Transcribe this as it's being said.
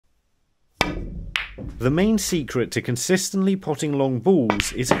The main secret to consistently potting long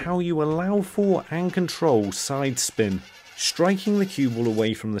balls is how you allow for and control side spin. Striking the cue ball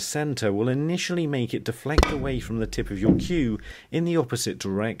away from the centre will initially make it deflect away from the tip of your cue in the opposite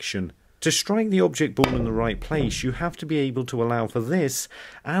direction. To strike the object ball in the right place, you have to be able to allow for this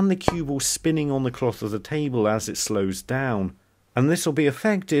and the cue ball spinning on the cloth of the table as it slows down. And this will be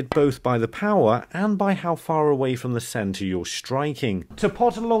affected both by the power and by how far away from the centre you're striking. To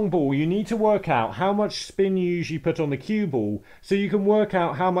pot a long ball, you need to work out how much spin you usually put on the cue ball, so you can work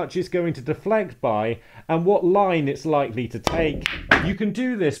out how much it's going to deflect by and what line it's likely to take. You can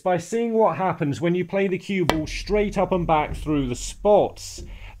do this by seeing what happens when you play the cue ball straight up and back through the spots.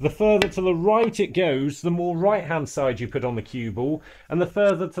 The further to the right it goes, the more right hand side you put on the cue ball, and the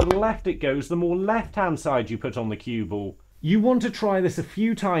further to the left it goes, the more left hand side you put on the cue ball. You want to try this a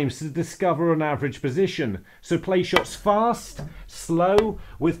few times to discover an average position, so play shots fast, slow,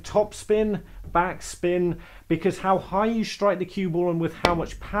 with top spin, back spin, because how high you strike the cue ball and with how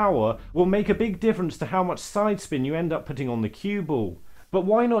much power will make a big difference to how much side spin you end up putting on the cue ball. But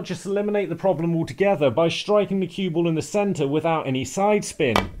why not just eliminate the problem altogether by striking the cue ball in the centre without any side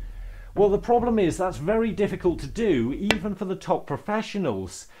spin? Well, the problem is that's very difficult to do, even for the top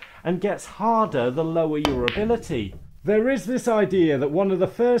professionals, and gets harder the lower your ability. There is this idea that one of the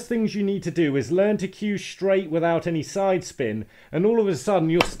first things you need to do is learn to cue straight without any side spin, and all of a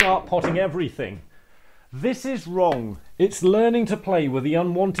sudden you'll start potting everything. This is wrong. It's learning to play with the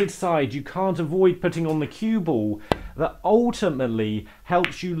unwanted side you can't avoid putting on the cue ball that ultimately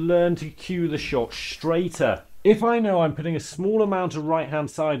helps you learn to cue the shot straighter. If I know I'm putting a small amount of right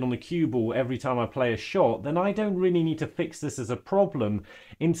hand side on the cue ball every time I play a shot, then I don't really need to fix this as a problem.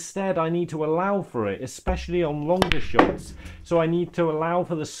 Instead, I need to allow for it, especially on longer shots. So I need to allow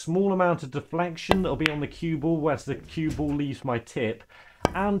for the small amount of deflection that'll be on the cue ball as the cue ball leaves my tip,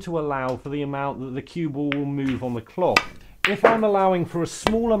 and to allow for the amount that the cue ball will move on the cloth. If I'm allowing for a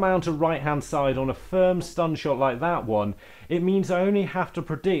small amount of right hand side on a firm stun shot like that one, it means I only have to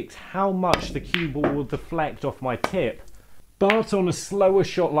predict how much the cue ball will deflect off my tip. But on a slower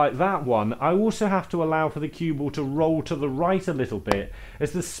shot like that one, I also have to allow for the cue ball to roll to the right a little bit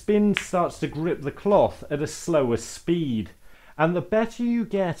as the spin starts to grip the cloth at a slower speed. And the better you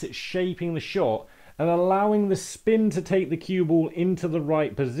get at shaping the shot and allowing the spin to take the cue ball into the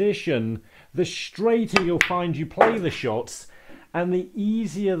right position, the straighter you'll find you play the shots and the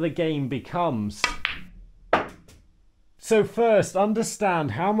easier the game becomes. So first,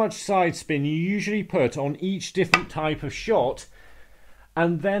 understand how much side spin you usually put on each different type of shot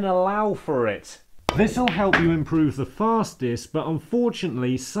and then allow for it. This will help you improve the fastest, but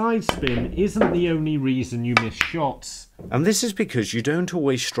unfortunately side spin isn't the only reason you miss shots. And this is because you don't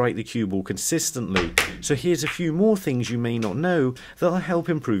always strike the cue ball consistently, so here's a few more things you may not know that'll help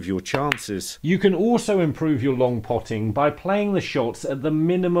improve your chances. You can also improve your long potting by playing the shots at the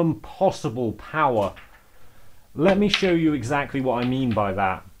minimum possible power. Let me show you exactly what I mean by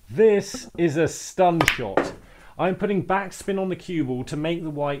that. This is a stun shot. I'm putting backspin on the cue ball to make the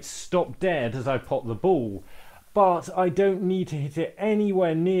white stop dead as I pot the ball, but I don't need to hit it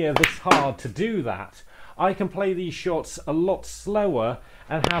anywhere near this hard to do that. I can play these shots a lot slower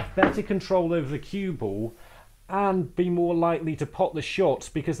and have better control over the cue ball and be more likely to pot the shots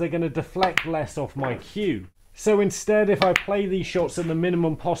because they're going to deflect less off my cue. So instead, if I play these shots at the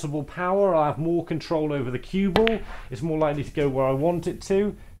minimum possible power, I have more control over the cue ball. It's more likely to go where I want it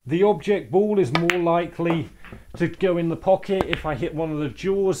to. The object ball is more likely to go in the pocket if I hit one of the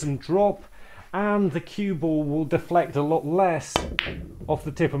jaws and drop, and the cue ball will deflect a lot less off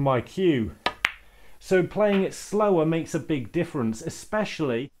the tip of my cue. So playing it slower makes a big difference,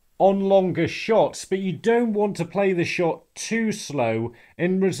 especially on longer shots, but you don't want to play the shot too slow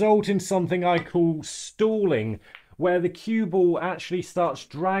and result in something I call stalling, where the cue ball actually starts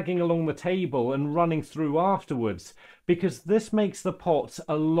dragging along the table and running through afterwards, because this makes the pot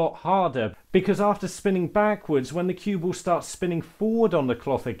a lot harder, because after spinning backwards, when the cue ball starts spinning forward on the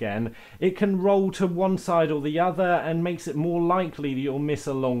cloth again, it can roll to one side or the other and makes it more likely that you'll miss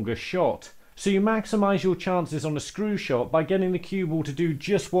a longer shot. So you maximise your chances on a screw shot by getting the cue ball to do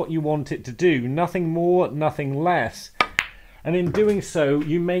just what you want it to do, nothing more, nothing less. And in doing so,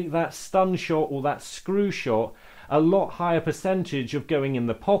 you make that stun shot or that screw shot a lot higher percentage of going in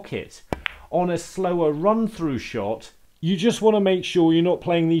the pocket. On a slower run-through shot, you just want to make sure you're not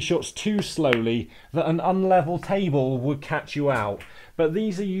playing these shots too slowly, that an unlevel table would catch you out. but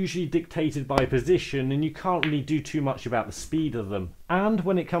these are usually dictated by position and you can't really do too much about the speed of them. And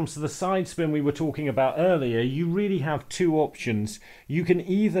when it comes to the side spin we were talking about earlier, you really have two options. You can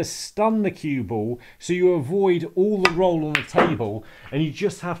either stun the cue ball so you avoid all the roll on the table and you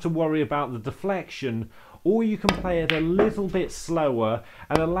just have to worry about the deflection, or you can play it a little bit slower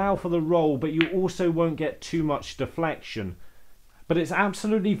and allow for the roll, but you also won't get too much deflection. But it's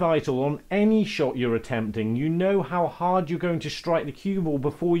absolutely vital on any shot you're attempting, you know how hard you're going to strike the cue ball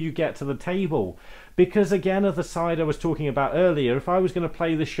before you get to the table. Because again, of the side I was talking about earlier, if I was going to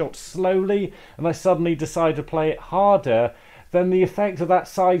play the shot slowly and I suddenly decide to play it harder, then the effect of that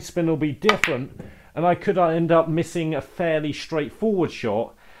side spin will be different and I could end up missing a fairly straightforward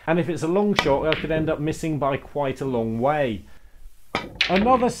shot. And if it's a long shot, I could end up missing by quite a long way.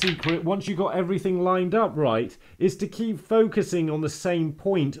 Another secret, once you've got everything lined up right, is to keep focusing on the same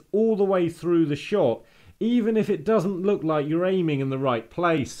point all the way through the shot, even if it doesn't look like you're aiming in the right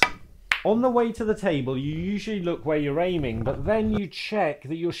place. On the way to the table, you usually look where you're aiming, but then you check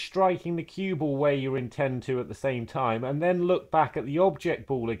that you're striking the cue ball where you intend to at the same time, and then look back at the object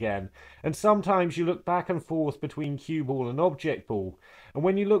ball again. And sometimes you look back and forth between cue ball and object ball. And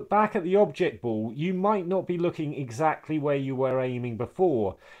when you look back at the object ball, you might not be looking exactly where you were aiming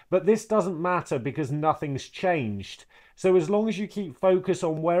before. But this doesn't matter because nothing's changed. So as long as you keep focus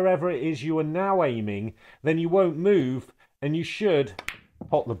on wherever it is you are now aiming, then you won't move and you should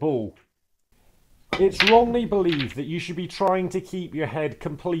pot the ball. It's wrongly believed that you should be trying to keep your head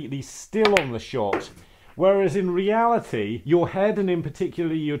completely still on the shot, whereas in reality, your head and in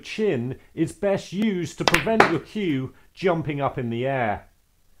particular your chin is best used to prevent your cue jumping up in the air.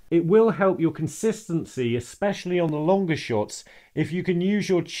 It will help your consistency, especially on the longer shots, if you can use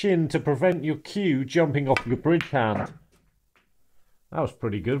your chin to prevent your cue jumping off your bridge hand. That was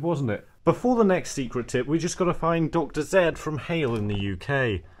pretty good, wasn't it? Before the next secret tip, we just got to find Dr. Z from Hale in the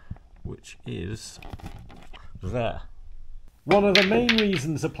UK, which is there. One of the main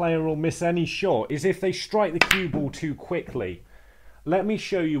reasons a player will miss any shot is if they strike the cue ball too quickly. Let me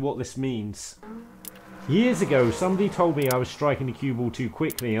show you what this means. Years ago, somebody told me I was striking the cue ball too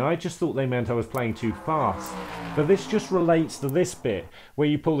quickly and I just thought they meant I was playing too fast. But this just relates to this bit, where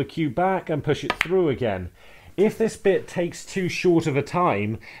you pull the cue back and push it through again. If this bit takes too short of a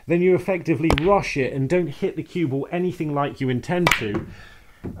time, then you effectively rush it and don't hit the cue ball anything like you intend to,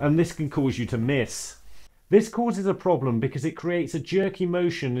 and this can cause you to miss. This causes a problem because it creates a jerky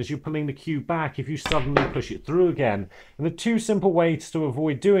motion as you're pulling the cue back if you suddenly push it through again. And the two simple ways to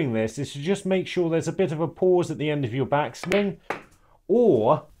avoid doing this is to just make sure there's a bit of a pause at the end of your backswing,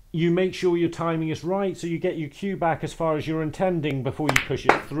 or you make sure your timing is right so you get your cue back as far as you're intending before you push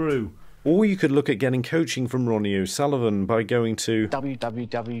it through. Or you could look at getting coaching from Ronnie O'Sullivan by going to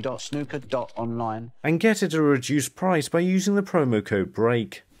www.snooker.online and get it at a reduced price by using the promo code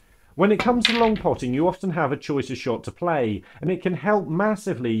BREAK. When it comes to long potting, you often have a choice of shot to play, and it can help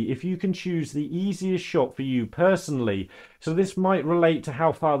massively if you can choose the easiest shot for you personally. So this might relate to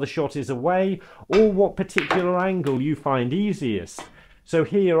how far the shot is away, or what particular angle you find easiest. So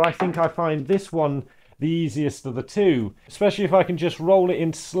here I think I find this one the easiest of the two, especially if I can just roll it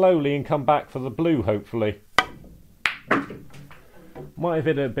in slowly and come back for the blue, hopefully. Might have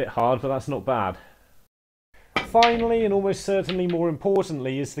hit it a bit hard, but that's not bad. Finally, and almost certainly more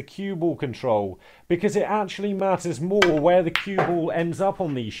importantly, is the cue ball control, because it actually matters more where the cue ball ends up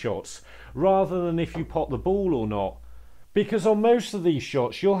on these shots, rather than if you pot the ball or not. Because on most of these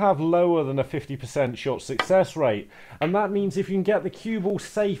shots, you'll have lower than a 50% shot success rate, and that means if you can get the cue ball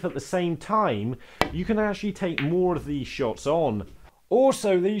safe at the same time, you can actually take more of these shots on.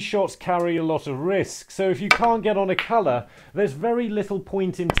 Also, these shots carry a lot of risk, so if you can't get on a colour, there's very little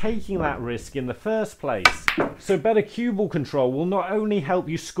point in taking that risk in the first place. So better cue ball control will not only help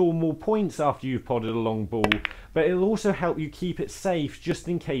you score more points after you've potted a long ball, but it'll also help you keep it safe just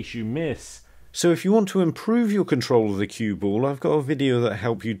in case you miss. So if you want to improve your control of the cue ball, I've got a video that'll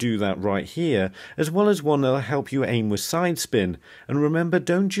help you do that right here, as well as one that'll help you aim with Sidespin. And remember,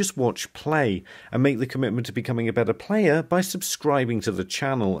 don't just watch, play, and make the commitment to becoming a better player by subscribing to the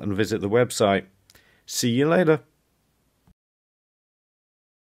channel and visit the website. See you later.